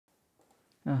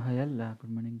Hi all, good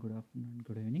morning, good afternoon,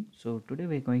 good evening. So today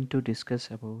we're going to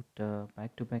discuss about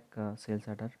back-to-back sales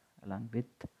order along with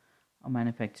a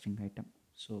manufacturing item.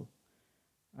 So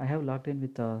I have logged in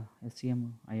with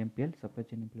SCM IMPL supply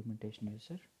chain implementation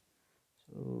user.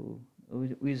 So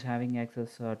who is having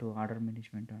access to order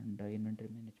management and inventory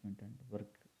management and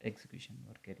work execution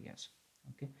work areas.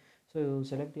 Okay, so you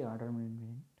select the order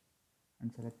management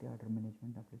and select the order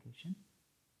management application.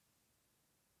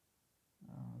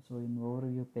 So in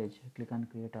overview page, click on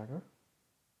create order.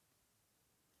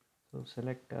 So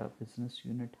select business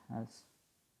unit as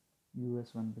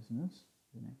US1 business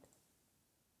unit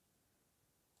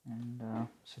and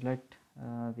select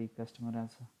the customer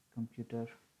as a computer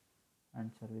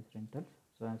and service rentals.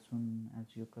 So as soon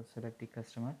as you select the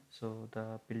customer, so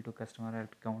the bill to customer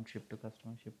at count, ship to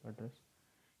customer, ship address,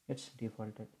 it's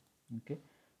defaulted. Okay,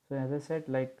 so as I said,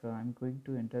 like I'm going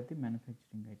to enter the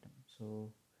manufacturing item.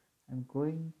 So I'm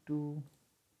going to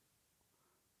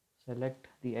select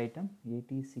the item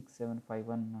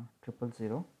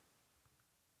 806751000.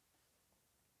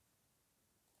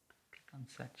 Click on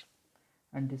search.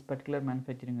 And this particular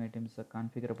manufacturing item is a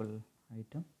configurable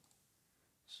item,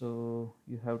 so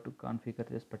you have to configure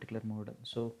this particular model.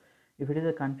 So if it is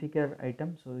a configure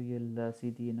item, so you'll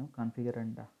see the configure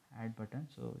and add button.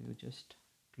 So you just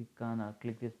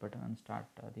click this button and start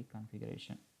the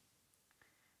configuration.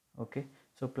 Okay,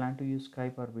 so plan to use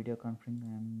Skype or video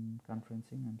conferencing. I'm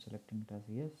selecting it as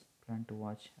yes. Plan to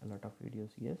watch a lot of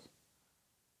videos, yes.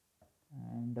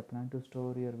 And the plan to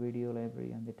store your video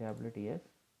library on the tablet, yes.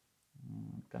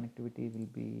 Connectivity will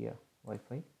be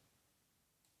Wi-Fi,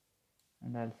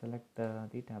 and I'll select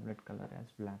the tablet color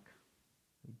as black,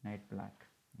 midnight black.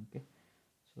 Okay,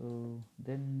 so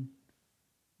then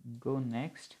go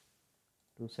next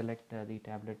to select the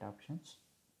tablet options,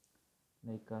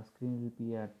 like screen will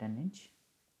be a 10-inch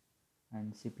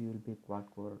and CPU will be quad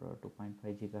core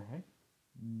 2.5 gigahertz.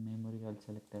 Memory I'll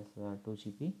select as 2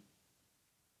 GB.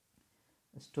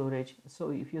 Storage,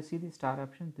 so if you see the star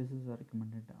option, this is a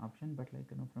recommended option, but like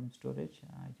from storage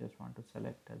I just want to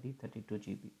select the 32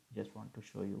 GB, just want to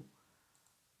show you.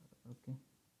 Okay,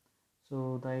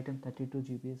 so the item 32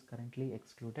 GB is currently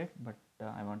excluded, but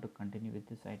I want to continue with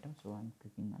this item, so I'm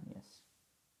clicking on yes.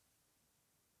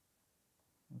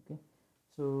 Okay,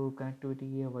 so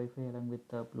connectivity Wi-Fi along with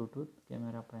Bluetooth,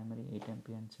 camera primary 8 MP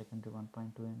and secondary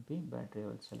 1.2 MP, battery I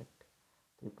will select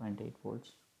 3.8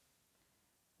 volts,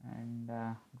 and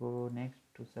go next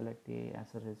to select the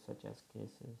accessories such as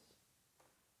cases.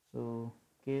 So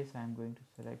case I am going to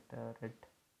select red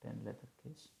 10 leather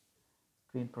case,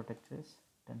 screen protectors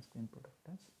 10 screen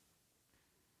protectors,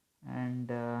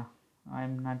 and I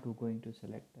am not going to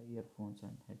select earphones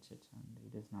and headsets, and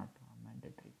it is not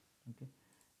mandatory. Okay,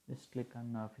 just click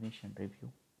on finish and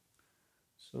review.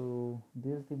 So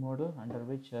this is the model under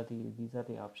which these are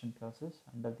the option classes.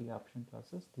 Under the option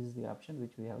classes, this is the option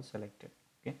which we have selected.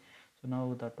 Okay, so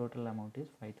now the total amount is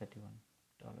 $531.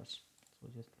 So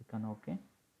just click on OK.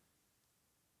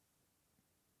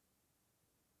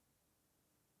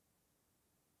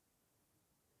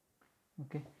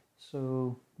 Okay,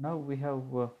 so now we have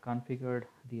configured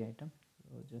the item.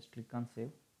 So just click on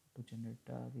save to generate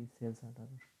the sales order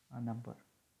number.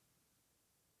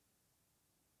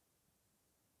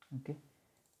 Okay,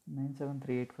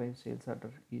 97385 sales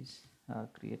order is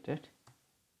created.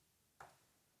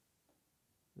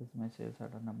 This is my sales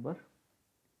order number,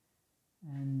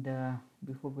 and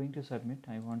before going to submit,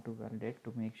 I want to validate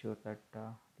to make sure that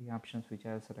the options which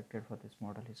I have selected for this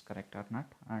model is correct or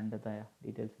not, and the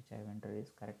details which I have entered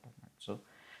is correct or not. So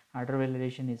order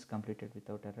validation is completed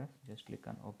without error. Just click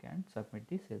on OK and submit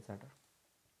the sales order.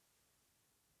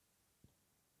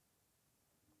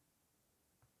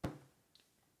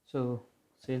 So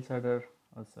sales order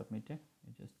was submitted.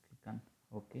 You just click on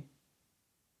OK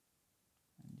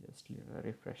and just leave a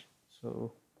refresh.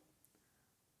 So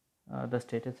the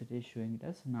status it is showing it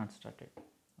as not started.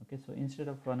 Okay, so instead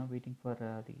of waiting for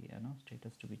the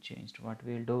status to be changed, what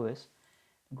we will do is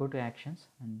go to actions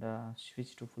and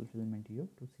switch to fulfillment view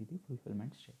to see the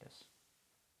fulfillment status.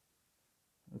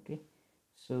 Okay,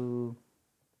 so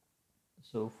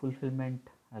fulfillment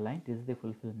line, this is the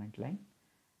fulfillment line,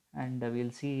 and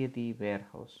we'll see the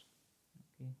warehouse.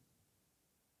 Okay,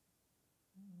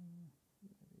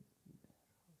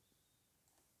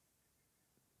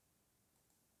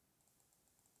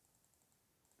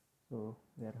 so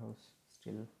warehouse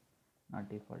still not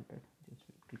defaulted. Just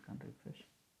click on refresh.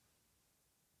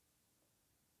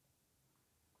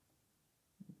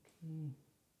 Okay,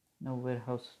 now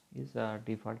warehouse is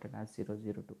defaulted as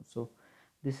 002. So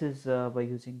this is by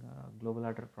using global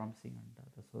order promising and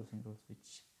the sourcing rules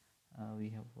which we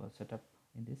have set up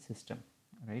in this system.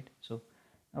 right? So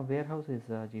now warehouse is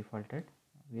defaulted.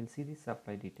 We'll see the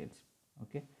supply details.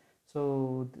 Okay,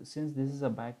 so since this is a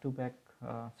back-to-back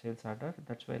sales order,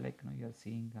 that's why like you're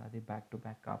seeing the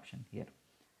back-to-back option here,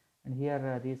 and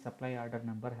here the supply order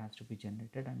number has to be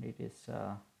generated, and it is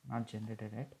not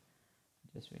generated yet.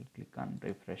 Just will click on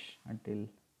refresh until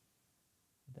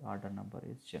the order number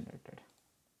is generated.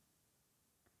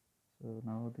 So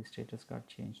now the status got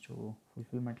changed to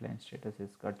fulfillment line status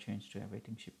is got changed to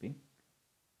awaiting shipping,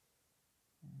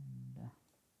 and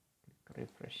click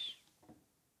refresh.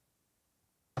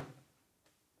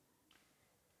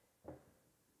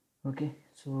 Okay,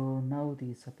 so now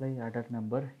the supply order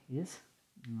number is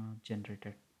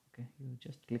generated. Okay, you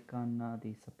just click on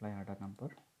the supply order number.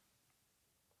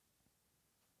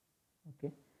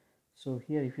 Okay, so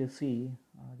here if you see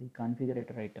the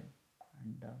configurator item,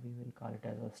 and we will call it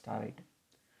as a star item.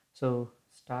 So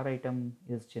star item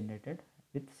is generated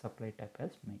with supply type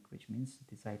as make, which means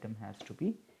this item has to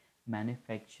be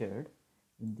manufactured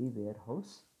in the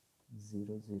warehouse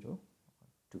 002.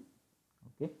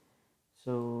 Okay,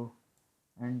 so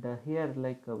and here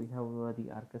like we have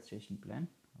the orchestration plan.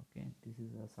 Okay, this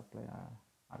is a supply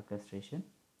orchestration,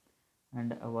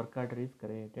 and a work order is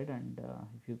created, and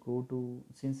if you go to,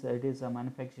 since it is a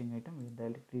manufacturing item, we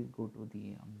directly go to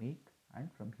the make, and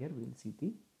from here we will see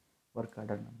the work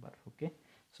order number. Okay,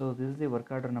 so this is the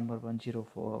work order number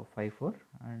 10454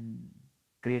 and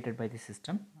created by the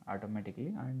system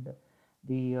automatically, and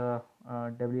the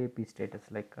WAP status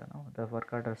like the work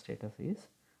order status is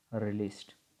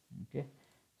released. Okay,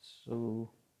 so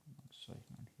sorry,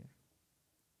 not here.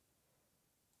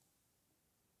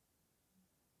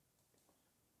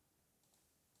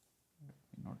 Let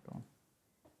me note down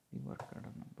the work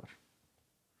order number.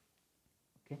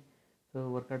 Okay, so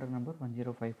work order number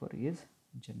 1054 is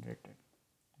generated.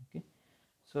 Okay,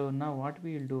 so now what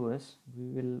we will do is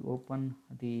we will open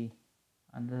the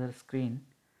another screen,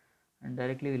 and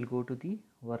directly we'll go to the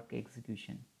work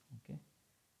execution. Okay,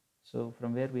 so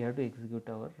from where we have to execute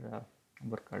our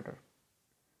work order.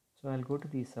 So I'll go to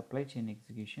the supply chain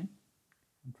execution,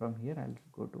 and from here I'll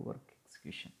go to work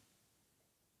execution.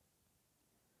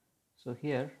 So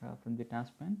here from the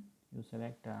task pane you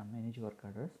select manage work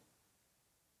orders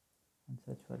and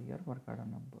search for your work order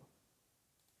number.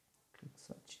 Click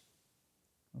search.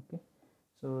 Okay,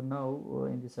 so now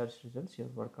in the search results your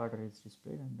work order is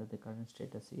displayed, and the current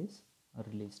status is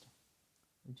released.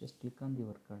 You just click on the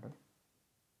work order.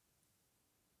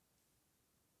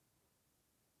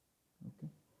 Okay,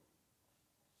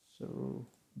 so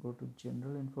go to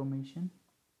general information,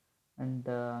 and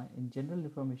in general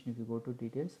information if you go to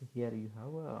details, here you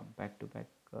have a back-to-back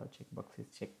checkbox is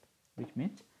checked, which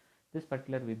means this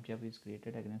particular web job is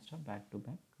created against a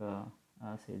back-to-back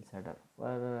sales order.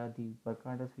 For the work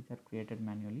orders which are created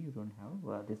manually, you don't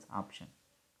have this option.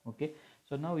 Okay,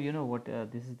 so now you know what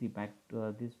this is the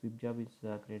this web job is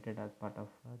created as part of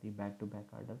the back-to-back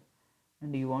order,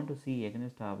 and you want to see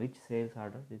against which sales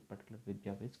order this particular web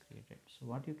job is created. So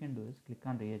what you can do is click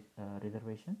on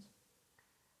reservations,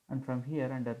 and from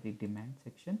here under the demand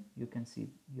section you can see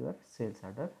your sales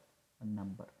order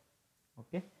number.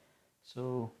 Okay,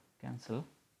 so cancel.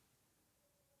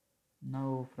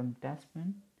 Now from task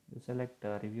pane you select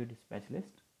review dispatch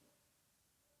list.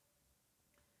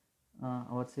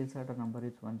 Our sales order number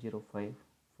is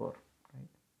 1054, right?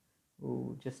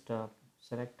 You just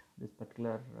select this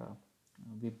particular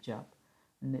web job,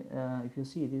 and if you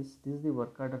see this is the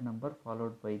work order number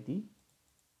followed by the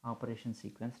operation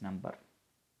sequence number.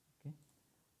 Okay,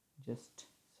 just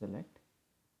select,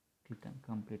 click on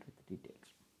complete with the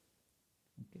details.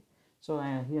 Okay, so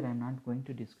here I am not going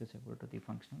to discuss about the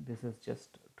function. This is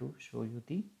just to show you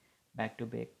the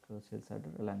back-to-back sales order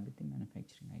along with the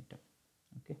manufacturing item.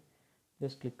 Okay,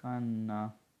 just click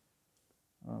on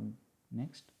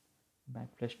next,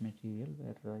 backflash material,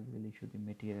 where you will issue the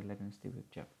material against the web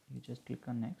job. You just click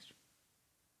on next,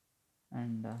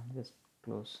 and just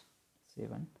close,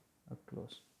 save and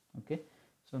close. Okay,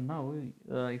 so now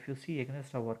if you see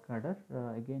against a work order,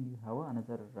 again you have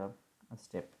another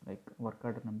step like work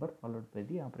order number followed by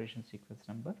the operation sequence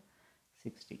number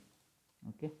 60.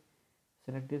 Okay,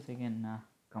 select this again,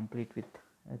 complete with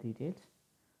details.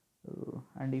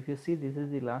 And if you see this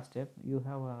is the last step, you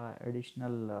have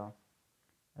additional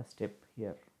a step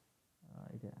here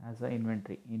as an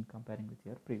inventory in comparing with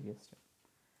your previous step.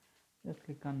 Just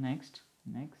click on next,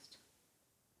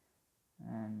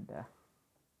 and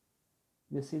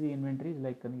you see the inventory is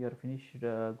like your finished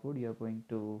good, you are going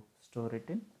to store it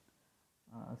in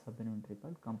sub inventory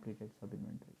called completed sub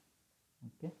inventory.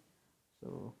 Okay,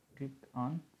 so click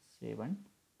on save and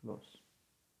close.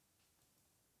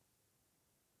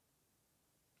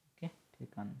 Okay,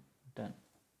 click on done.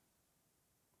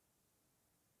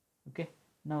 Okay,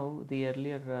 now the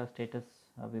earlier status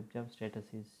web job status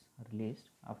is released.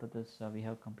 After this we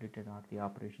have completed all the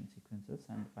operation sequences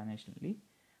and financially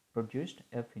produced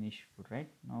a finished good, right?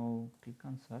 Now click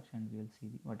on search and we will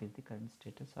see what is the current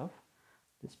status of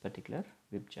this particular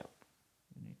web job.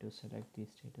 You need to select the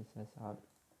status as all,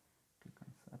 click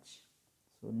on search.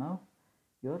 So now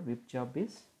your web job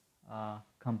is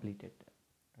completed,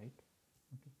 right?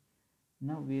 Okay,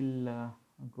 now we'll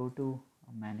go to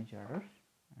manage orders,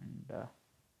 and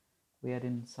we are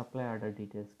in supply order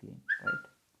details screen, right?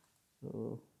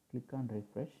 So click on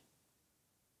refresh.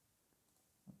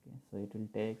 Okay, so it will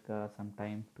take some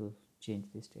time to change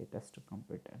the status to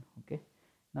completed. Okay,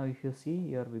 now if you see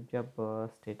your web job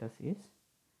status is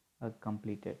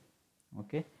completed.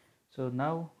 Okay, so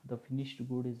now the finished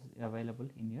good is available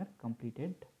in your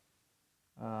completed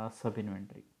sub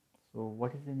inventory. So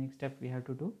what is the next step we have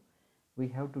to do? We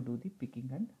have to do the picking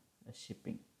and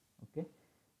shipping. Okay,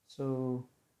 so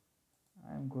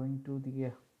I am going to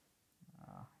the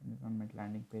environment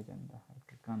landing page, and I'll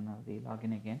click on the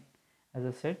login again. As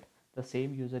I said, the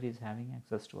same user is having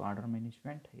access to order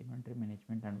management, inventory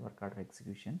management, and work order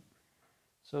execution.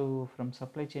 So from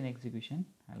supply chain execution,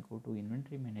 I'll go to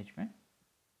inventory management,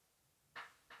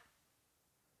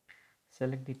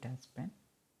 select the task pane,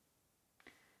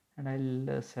 and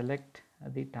I'll select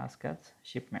the task as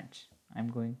shipments. I'm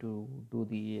going to do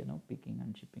the picking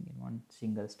and shipping in one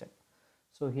single step.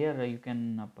 So here you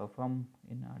can perform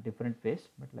in different ways,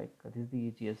 but like this is the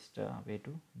easiest way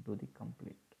to do the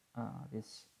complete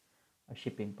this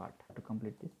shipping part, to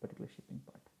complete this particular shipping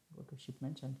part. Go to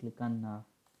shipments and click on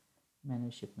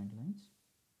manage shipment lines.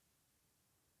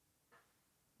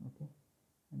 Okay,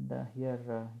 and here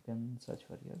you can search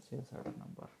for your sales order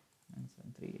number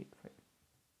 97385.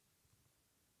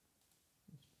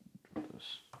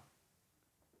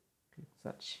 Click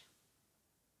search.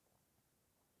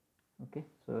 Okay,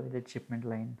 so the shipment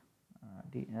line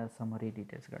summary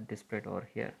details got displayed over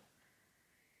here.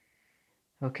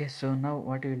 Okay, so now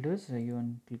what you will do is you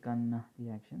will click on the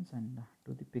actions and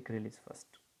do the pick release first.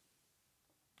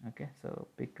 Okay, so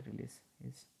pick release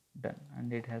is done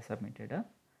and it has submitted a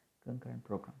concurrent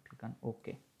program. Click on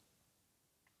OK.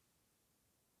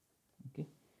 Okay,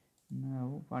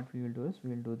 now what we will do is we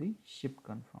will do the ship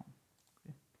confirm.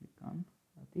 Okay, click on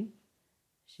the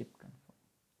ship confirm.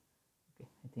 Okay,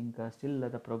 I think still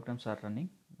the programs are running.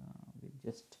 We'll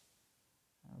just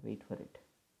wait for it.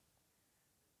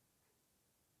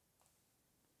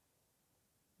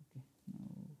 Okay,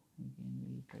 now again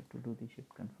we'll try to do the ship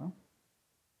confirm.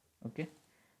 Okay,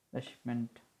 the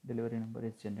shipment delivery number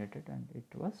is generated and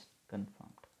it was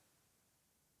confirmed.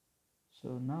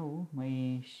 So now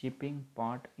my shipping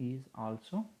part is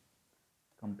also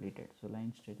completed. So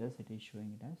line status, it is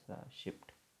showing it as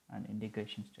shipped, and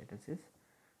integration status is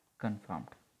confirmed,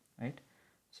 right?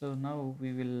 So now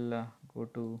we will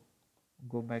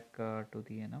go back to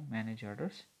the manage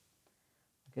orders.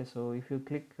 Okay, so if you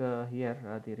click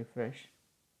here the refresh,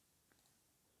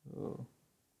 so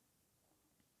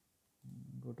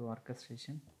go to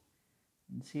orchestration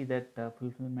and see that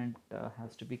fulfillment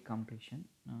has to be completion.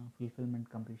 Fulfillment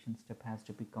completion step has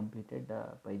to be completed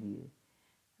by the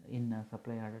in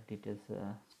supply order details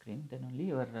screen. Then only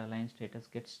your line status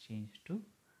gets changed to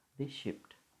the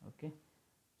shipped. Okay,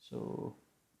 so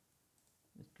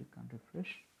just click on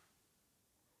refresh.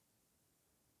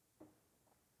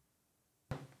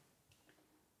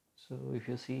 So if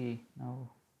you see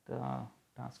now the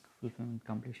task fulfillment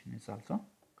completion is also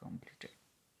completed.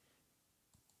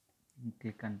 And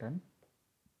click on done.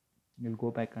 You'll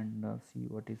go back and see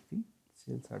what is the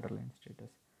sales order line status.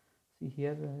 See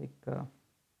here like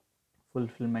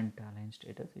fulfillment line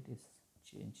status, it is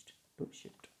changed to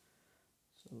shipped.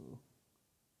 So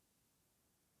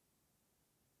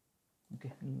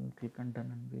okay, we'll click on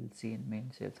done and we'll see in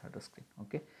main sales order screen.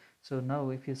 Okay, so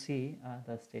now if you see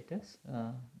the status,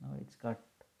 now it's got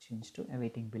changed to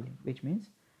awaiting billing, which means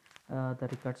the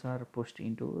records are pushed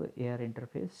into AR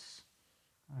interface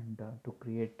and to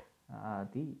create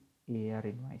the AR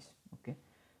invoice. Okay,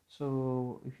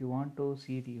 so if you want to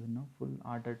see the full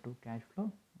order to cash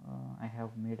flow, I have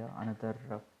made another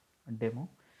demo,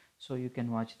 so you can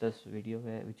watch this video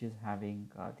which is having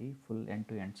the full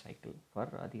end-to-end cycle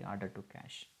for the order to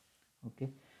cash. Okay,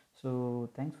 so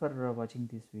thanks for watching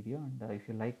this video, and if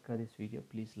you like this video,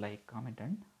 please like, comment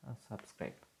and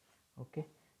subscribe. Okay,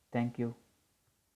 thank you.